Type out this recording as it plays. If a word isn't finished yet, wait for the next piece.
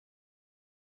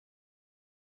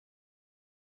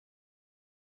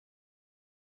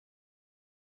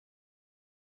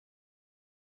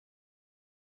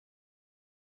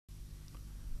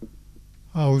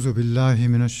أعوذ بالله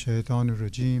من الشيطان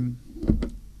الرجيم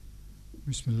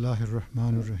بسم الله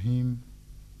الرحمن الرحيم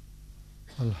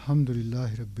الحمد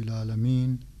لله رب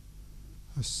العالمين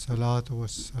الصلاة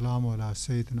والسلام على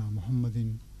سيدنا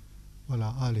محمد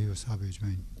وعلى آله وصحبه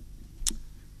أجمعين.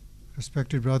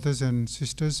 Respected brothers and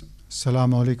sisters,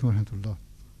 Assalamu alaikum wa rahmatullah.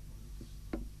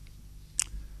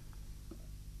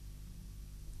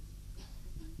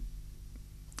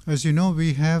 As you know,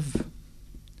 we have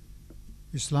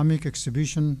Islamic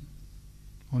exhibition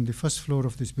on the first floor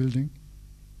of this building,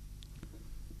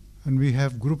 and we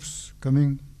have groups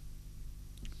coming,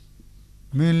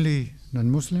 mainly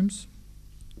non-Muslims,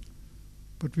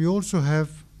 but we also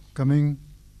have coming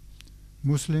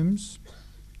Muslims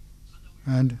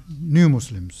and new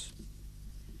Muslims.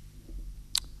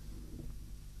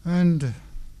 And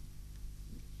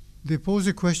they pose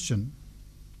a question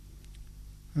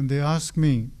and they ask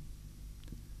me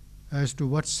as to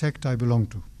what sect I belong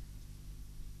to.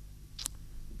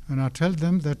 And I tell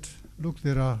them that, look,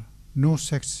 there are no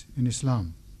sects in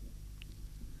Islam.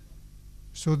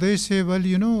 So they say, well,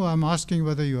 I'm asking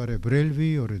whether you are a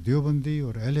barelvi or a deobandi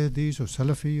or al-hadith or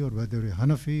salafi, or whether you're a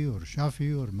hanafi or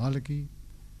shafi or maliki.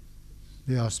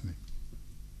 They ask me.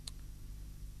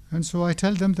 And so I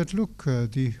tell them that, look,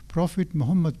 the Prophet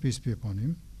Muhammad, peace be upon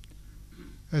him,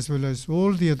 as well as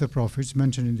all the other prophets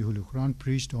mentioned in the Holy Quran,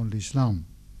 preached only Islam.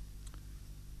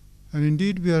 And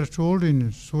indeed, we are told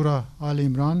in Surah Ali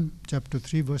Imran, chapter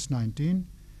 3, verse 19,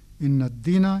 Inna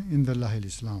ad-dina indallahi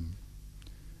al-Islam.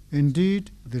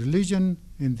 Indeed, the religion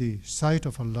in the sight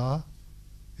of Allah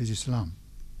is Islam.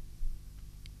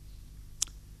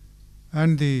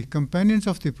 And the companions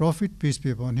of the Prophet, peace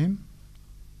be upon him,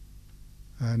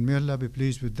 and may Allah be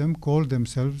pleased with them, called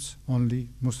themselves only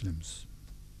Muslims.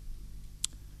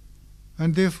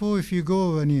 And therefore, if you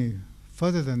go any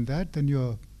further than that, then you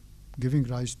are giving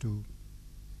rise to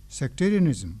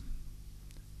sectarianism.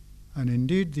 And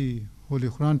indeed, the Holy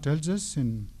Quran tells us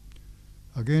in,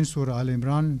 again, Surah Ali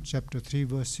Imran, chapter 3,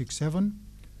 verse 6-7,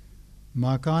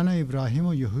 Ma kana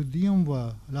Ibrahimu Yahudiyum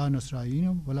wa la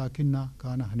Nasra'inum walakinna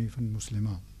kana Hanifan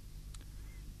Muslima.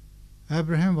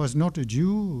 Abraham was not a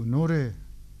Jew nor a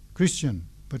Christian,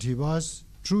 but he was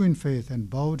true in faith and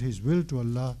bowed his will to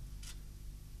Allah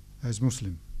as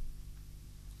Muslim.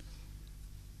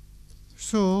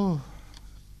 So,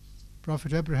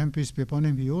 Prophet Abraham, peace be upon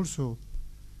him, he also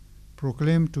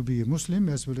proclaimed to be a Muslim,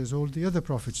 as well as all the other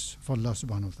prophets of Allah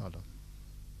subhanahu wa ta'ala.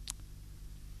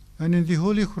 And in the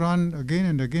Holy Quran, again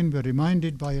and again, we are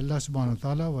reminded by Allah subhanahu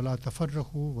wa ta'ala, وَلَا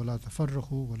تَفَرَّقُوا وَلَا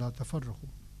تَفَرَّقُوا وَلَا تَفَرَّقُوا.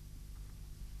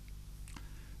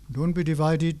 Don't be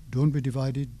divided, don't be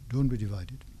divided, don't be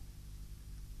divided.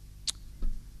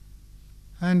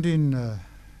 And in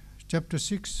chapter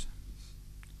 6,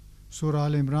 Surah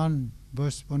Ali Imran,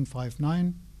 verse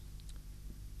 159,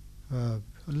 Allah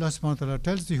subhanahu wa ta'ala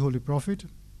tells the Holy Prophet,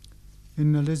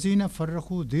 إِنَّ الَّذِينَ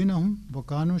فَرَّقُوا دِينَهُمْ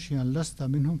وَكَانُوا شِيَعًا لَسْتَ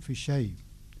مِنْهُمْ فِي شَيْءٍ.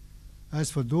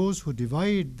 As for those who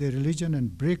divide their religion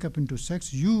and break up into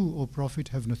sects, you, O Prophet,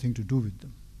 have nothing to do with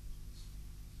them.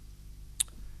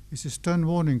 It's a stern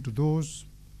warning to those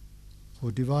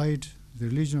who divide the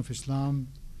religion of Islam,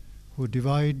 who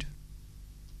divide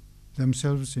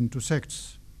themselves into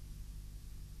sects.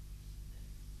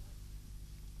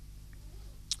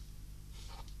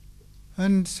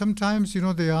 And sometimes,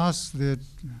 they ask, that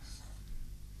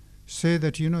say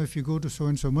that, if you go to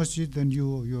so-and-so masjid, then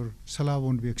your salah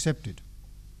won't be accepted.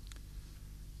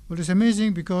 Well, it's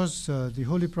amazing because the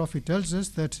Holy Prophet tells us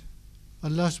that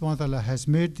Allah subhanahu wa ta'ala has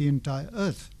made the entire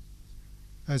earth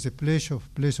as a place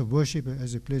of worship,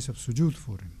 as a place of sujood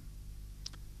for him.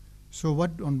 So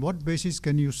on what basis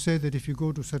can you say that if you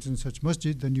go to such and such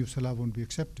masjid, then your salah won't be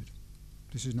accepted?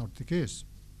 This is not the case.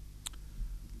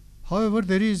 However,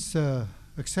 there is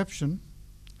exception,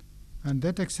 and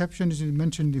that exception is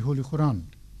mentioned in the Holy Quran.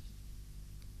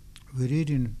 We read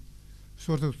in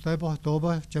Surah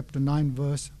Tawbah, chapter 9,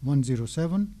 verse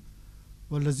 107,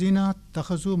 وَالَّذِينَ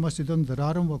اتَّخَذُوا مَسْجِدًا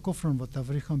ضِرَارًا وَكُفْرًا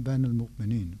وَتَفْرِيقًا بَيْنَ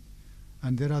الْمُؤْمِنِينَ.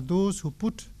 And there are those who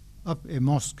put up a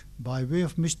mosque by way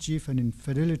of mischief and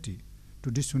infidelity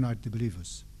to disunite the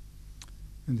believers.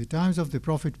 In the times of the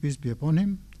Prophet, peace be upon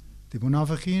him, the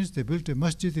Munafiqeens, they built a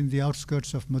masjid in the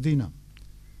outskirts of Medina,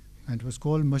 and it was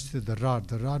called Masjid Darar.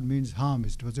 Darar means harm.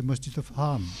 It was a masjid of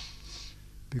harm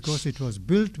because it was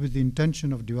built with the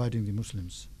intention of dividing the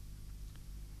Muslims.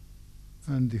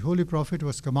 And the Holy Prophet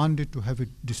was commanded to have it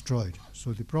destroyed.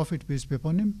 So the Prophet, peace be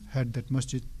upon him, had that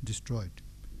masjid destroyed.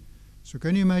 So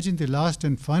can you imagine, the last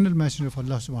and final messenger of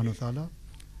Allah subhanahu wa ta'ala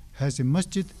has a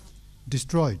masjid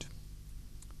destroyed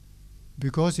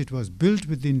because it was built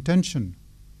with the intention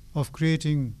of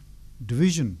creating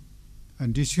division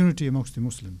and disunity amongst the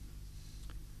Muslims.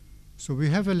 So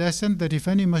we have a lesson that if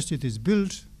any masjid is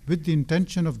built with the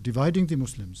intention of dividing the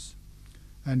Muslims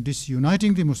and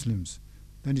disuniting the Muslims,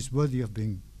 then it's worthy of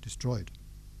being destroyed.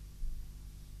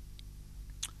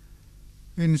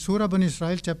 In Surah Bani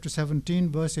Israel, chapter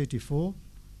 17, verse 84,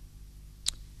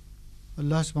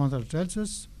 Allah subhanahu wa ta'ala tells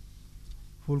us,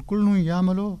 فُلْ كُلٌّ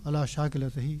يَعْمَلُ عَلَى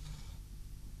شَاكِلَتِهِ.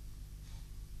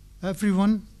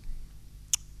 Everyone,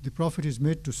 the Prophet is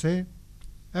made to say,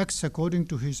 acts according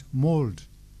to his mould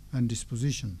and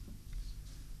disposition.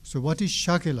 So what is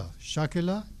shakila?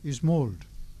 Shakila is mould.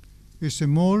 It's a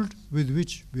mould with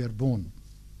which we are born.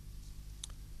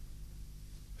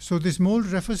 So this mould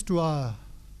refers to our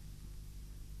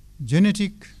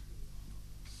genetically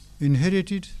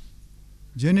inherited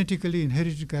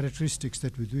characteristics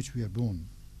that with which we are born.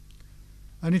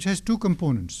 And it has two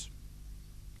components,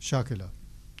 shakila.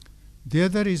 The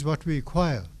other is what we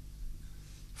acquire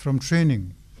from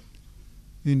training,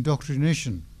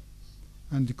 indoctrination,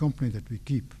 and the company that we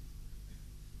keep.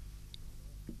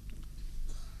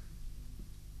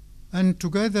 And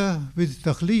together with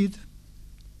taqleed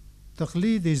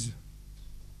is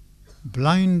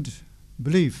blind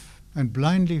belief and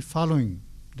blindly following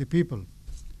the people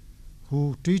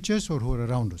who teach us or who are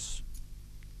around us.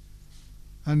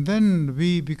 And then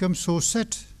we become so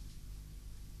set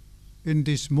in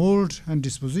this mold and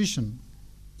disposition,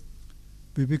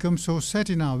 we become so set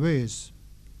in our ways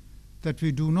that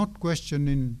we do not question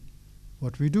in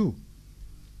what we do.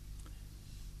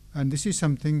 And this is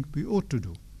something we ought to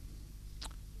do.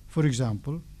 For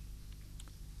example,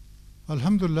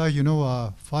 Alhamdulillah,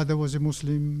 our father was a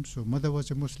Muslim, so mother was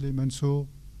a Muslim, and so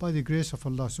by the grace of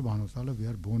Allah subhanahu wa ta'ala, we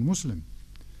are born Muslim.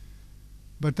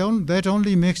 But that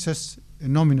only makes us a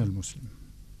nominal Muslim.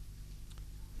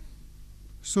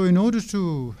 So in order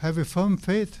to have a firm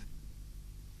faith,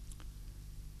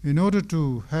 in order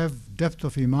to have depth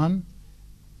of Iman,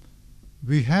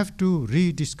 we have to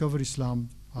rediscover Islam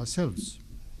ourselves.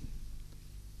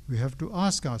 We have to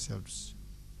ask ourselves,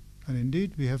 and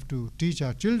indeed we have to teach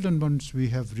our children once we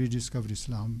have rediscovered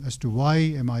Islam as to why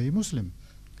am I a Muslim?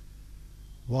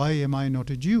 Why am I not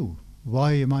a Jew?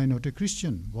 Why am I not a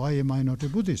Christian? Why am I not a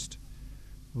Buddhist?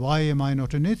 Why am I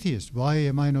not an atheist? Why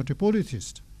am I not a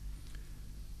polytheist?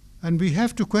 And we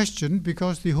have to question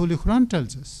because the Holy Quran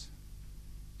tells us.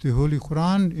 The Holy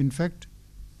Quran, in fact,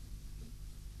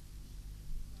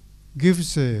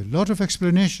 gives a lot of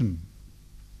explanation,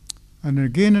 and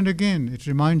again it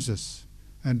reminds us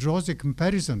and draws a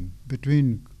comparison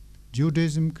between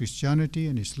Judaism, Christianity,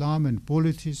 and Islam, and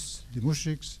polytheists, the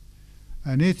mushriks,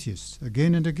 and atheists,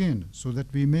 again and again, so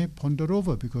that we may ponder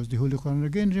over, because the Holy Quran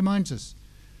again reminds us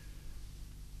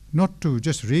not to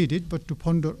just read it, but to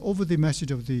ponder over the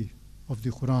message of the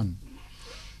Quran,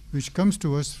 which comes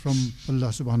to us from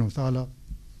Allah subhanahu wa ta'ala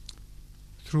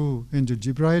through Angel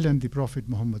Jibreel and the Prophet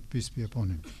Muhammad, peace be upon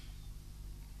him.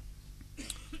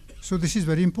 So this is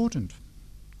very important.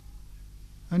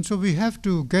 And so we have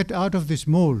to get out of this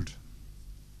mold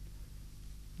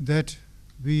that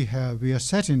we are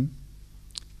set in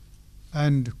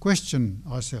and question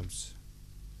ourselves.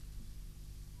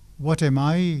 What am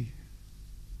I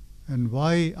and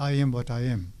why I am what I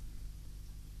am?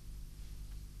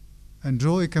 And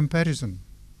draw a comparison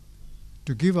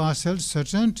to give ourselves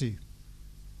certainty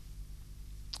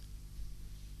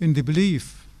in the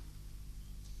belief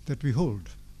that we hold.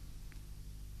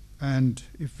 And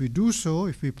if we do so,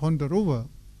 if we ponder over,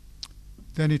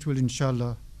 then it will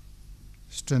inshallah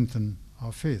strengthen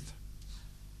our faith.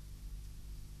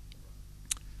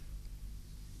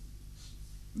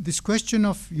 This question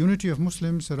of unity of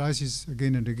Muslims arises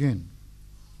again and again,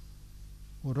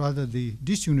 or rather the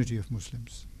disunity of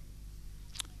Muslims.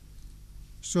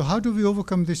 So how do we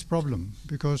overcome this problem?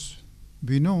 Because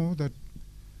we know that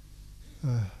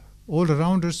all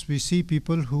around us we see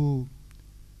people who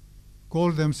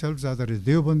call themselves either a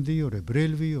deobandi or a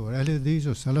barelvi or Ahl Hadith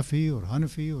or Salafi or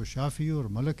Hanafi or Shafi or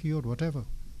maliki or whatever.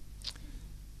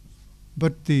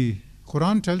 But the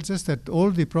Quran tells us that all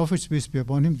the prophets, peace be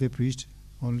upon him, they preached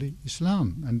only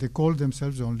Islam, and they called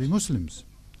themselves only Muslims.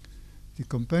 The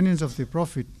companions of the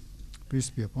Prophet, peace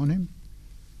be upon him,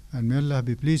 and may Allah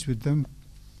be pleased with them,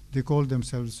 they called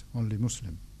themselves only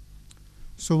Muslim.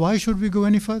 So why should we go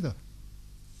any further?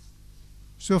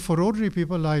 So for ordinary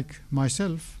people like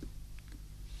myself,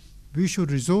 we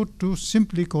should resort to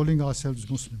simply calling ourselves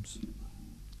Muslims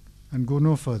and go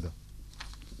no further.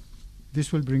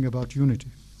 This will bring about unity.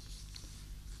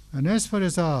 And as far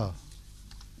as our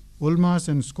ulmas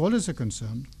and scholars are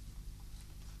concerned,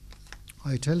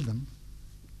 I tell them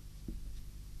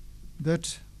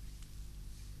that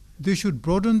they should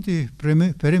broaden the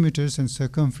perimeters and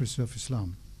circumference of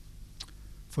Islam.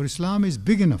 For Islam is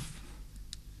big enough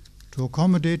to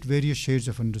accommodate various shades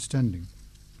of understanding.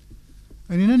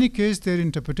 And in any case, their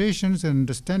interpretations and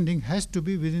understanding has to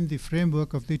be within the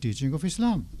framework of the teaching of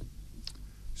Islam.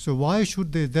 So why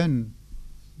should they then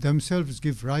themselves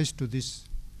give rise to this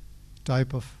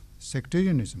type of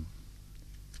sectarianism?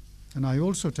 And I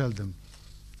also tell them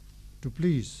to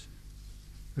please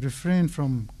refrain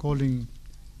from calling,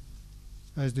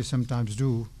 as they sometimes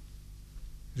do,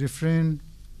 refrain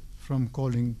from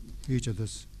calling each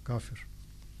other's kafir.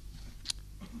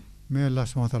 May Allah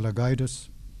subhanahu wa ta'ala guide us.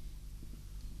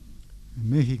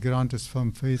 May He grant us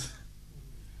firm faith,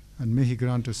 and may He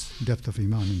grant us depth of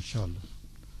iman, inshallah.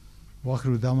 Wa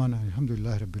akhiru da'wana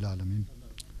alhamdulillahi rabbil alameen.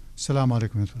 Assalamu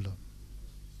alaikum wa rahmatullah.